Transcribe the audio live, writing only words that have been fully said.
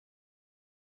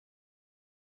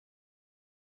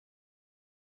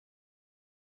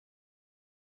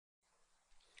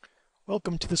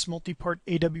Welcome to this multi-part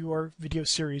AWR video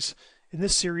series. In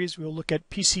this series, we will look at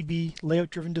PCB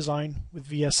layout-driven design with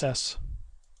VSS.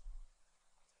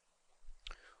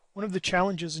 One of the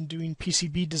challenges in doing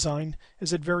PCB design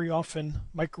is that very often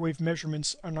microwave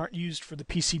measurements are not used for the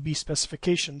PCB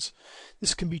specifications.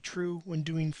 This can be true when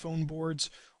doing phone boards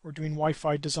or doing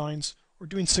Wi-Fi designs or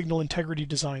doing signal integrity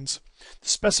designs. The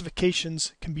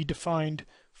specifications can be defined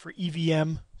for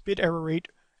EVM, bit error rate,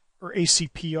 or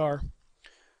ACPR.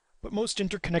 But most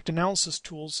interconnect analysis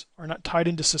tools are not tied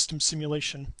into system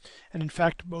simulation, and in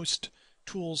fact most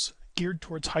tools geared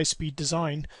towards high-speed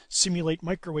design simulate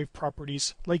microwave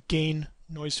properties like gain,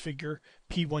 noise figure,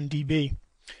 P1dB.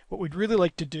 What we'd really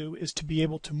like to do is to be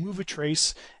able to move a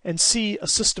trace and see a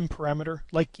system parameter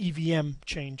like EVM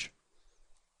change.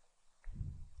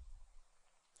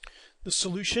 The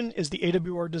solution is the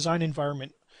AWR design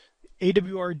environment.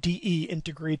 AWR DE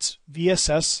integrates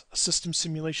VSS, a system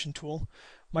simulation tool,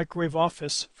 Microwave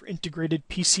Office for integrated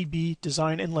PCB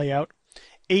design and layout,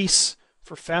 ACE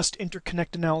for fast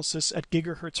interconnect analysis at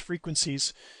gigahertz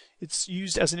frequencies. It's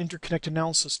used as an interconnect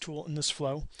analysis tool in this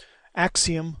flow.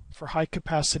 Axiom for high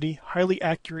capacity, highly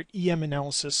accurate EM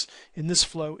analysis. In this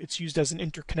flow, it's used as an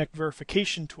interconnect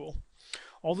verification tool.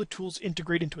 All the tools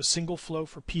integrate into a single flow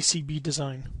for PCB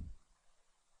design.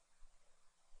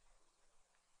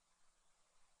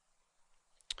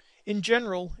 In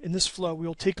general, in this flow, we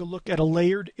will take a look at a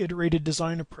layered, iterated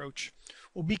design approach.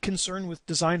 We'll be concerned with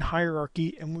design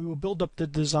hierarchy, and we will build up the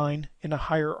design in a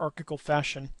hierarchical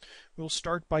fashion. We will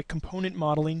start by component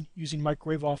modeling using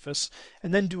Microwave Office,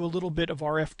 and then do a little bit of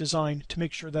RF design to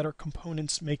make sure that our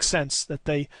components make sense, that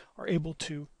they are able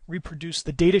to reproduce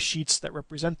the data sheets that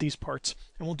represent these parts,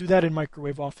 and we'll do that in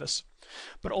Microwave Office.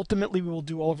 But ultimately we will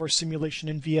do all of our simulation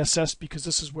in VSS because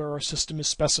this is where our system is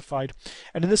specified.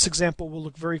 And in this example we'll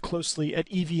look very closely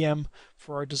at EVM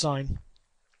for our design.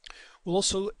 We'll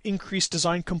also increase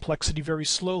design complexity very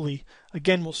slowly.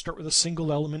 Again, we'll start with a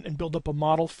single element and build up a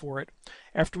model for it.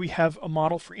 After we have a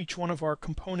model for each one of our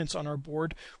components on our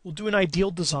board, we'll do an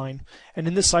ideal design. And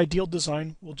in this ideal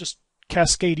design, we'll just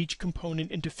cascade each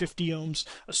component into 50 ohms,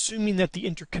 assuming that the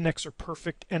interconnects are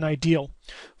perfect and ideal.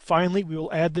 Finally, we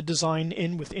will add the design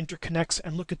in with interconnects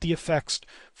and look at the effects.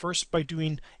 First by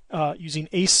using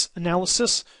ACE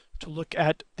analysis to look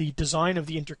at the design of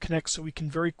the interconnect so we can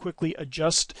very quickly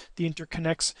adjust the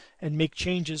interconnects and make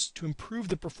changes to improve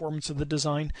the performance of the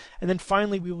design. And then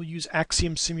finally we will use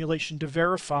Axiom simulation to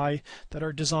verify that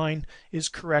our design is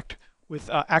correct, with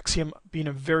Axiom being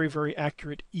a very, very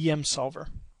accurate EM solver.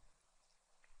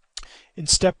 In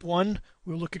step 1,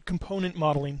 we'll look at component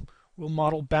modeling. We'll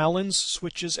model baluns,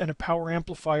 switches, and a power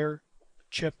amplifier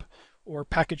chip or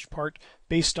package part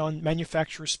based on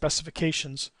manufacturer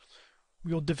specifications.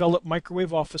 We will develop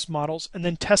Microwave Office models and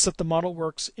then test that the model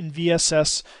works in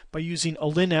VSS by using a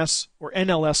LinS or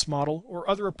NLS model or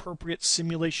other appropriate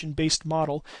simulation-based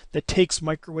model that takes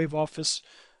Microwave Office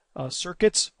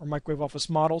circuits or Microwave Office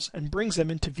models and brings them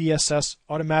into VSS,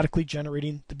 automatically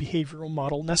generating the behavioral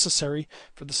model necessary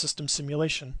for the system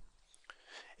simulation.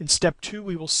 In step 2,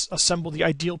 we will assemble the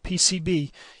ideal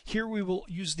PCB. Here we will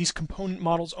use these component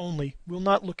models only. We will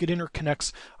not look at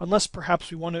interconnects unless perhaps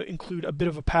we want to include a bit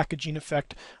of a packaging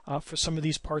effect for some of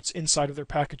these parts inside of their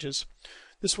packages.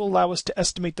 This will allow us to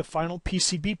estimate the final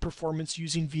PCB performance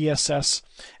using VSS,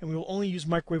 and we will only use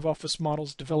Microwave Office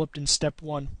models developed in step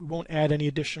 1. We won't add any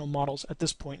additional models at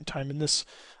this point in time in this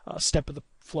step of the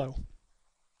flow.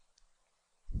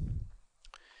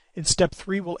 In step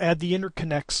 3, we'll add the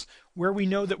interconnects. Where we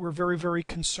know that we're very, very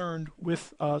concerned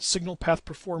with signal path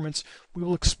performance, we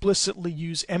will explicitly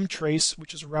use mtrace,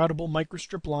 which is a routable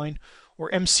microstrip line, or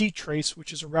mctrace,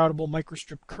 which is a routable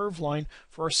microstrip curve line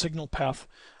for our signal path.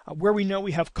 Where we know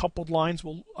we have coupled lines,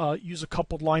 we'll use a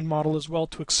coupled line model as well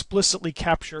to explicitly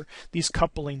capture these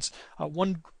couplings.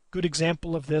 One good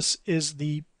example of this is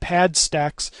the pad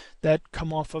stacks that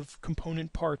come off of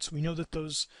component parts. We know that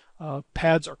those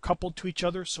pads are coupled to each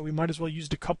other, so we might as well use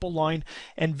the couple line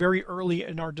and very early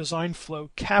in our design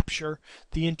flow capture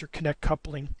the interconnect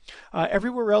coupling.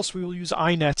 Everywhere else we will use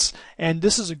inets, and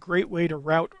this is a great way to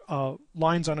route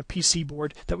lines on a PC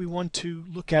board that we want to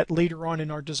look at later on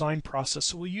in our design process.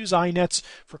 So we'll use inets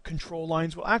for control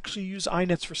lines. We'll actually use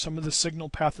inets for some of the signal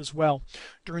path as well.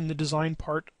 During the design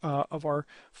part of our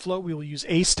flow, we will use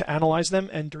ACE to analyze them,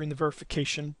 and during the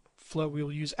verification flow we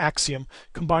will use Axiom,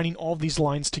 combining all these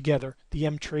lines together, the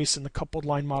mtrace and the coupled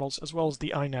line models, as well as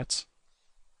the inets.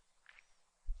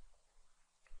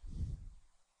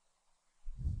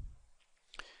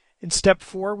 In step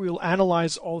 4, we will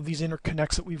analyze all of these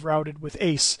interconnects that we've routed with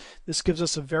ACE. This gives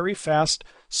us a very fast,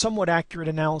 somewhat accurate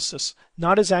analysis.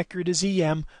 Not as accurate as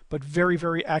EM, but very,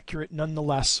 very accurate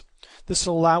nonetheless. This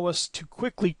will allow us to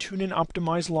quickly tune and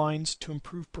optimize lines to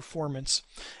improve performance.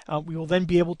 We will then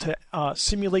be able to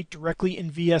simulate directly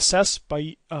in VSS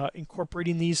by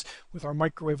incorporating these with our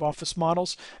microwave office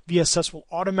models. VSS will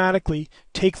automatically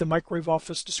take the microwave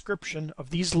office description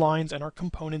of these lines and our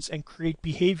components and create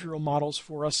behavioral models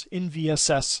for us in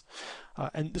VSS.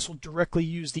 And this will directly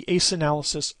use the ACE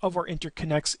analysis of our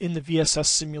interconnects in the VSS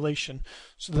simulation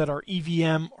so that our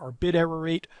EVM, our bit error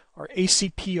rate, our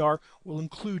ACPR will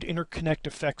include interconnect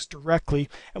effects directly,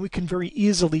 and we can very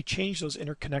easily change those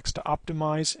interconnects to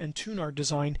optimize and tune our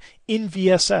design in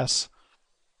VSS.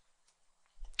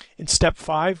 In step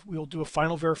 5, we will do a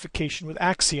final verification with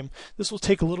Axiom. This will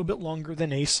take a little bit longer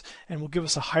than ACE and will give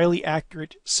us a highly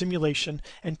accurate simulation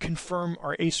and confirm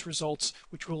our ACE results,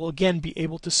 which we'll again be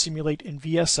able to simulate in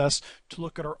VSS to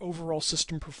look at our overall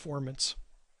system performance.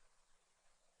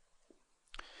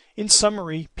 In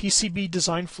summary, PCB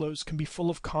design flows can be full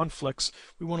of conflicts.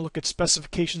 We want to look at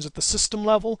specifications at the system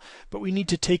level, but we need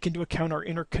to take into account our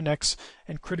interconnects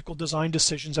and critical design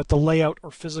decisions at the layout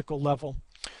or physical level.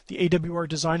 The AWR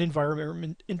design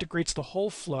environment integrates the whole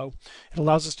flow. It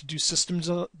allows us to do systems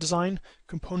design,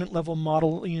 component level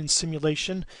modeling and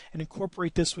simulation, and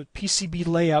incorporate this with PCB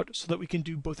layout so that we can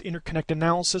do both interconnect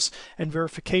analysis and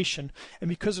verification. And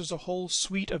because there's a whole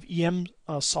suite of EM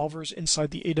solvers inside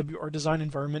the AWR design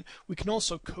environment, we can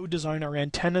also co-design our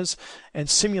antennas and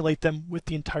simulate them with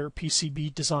the entire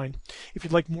PCB design. If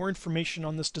you'd like more information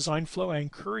on this design flow, I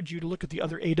encourage you to look at the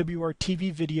other AWR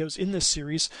TV videos in this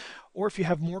series, or if you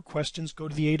have more questions, go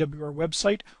to the AWR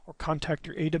website or contact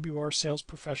your AWR sales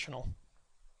professional.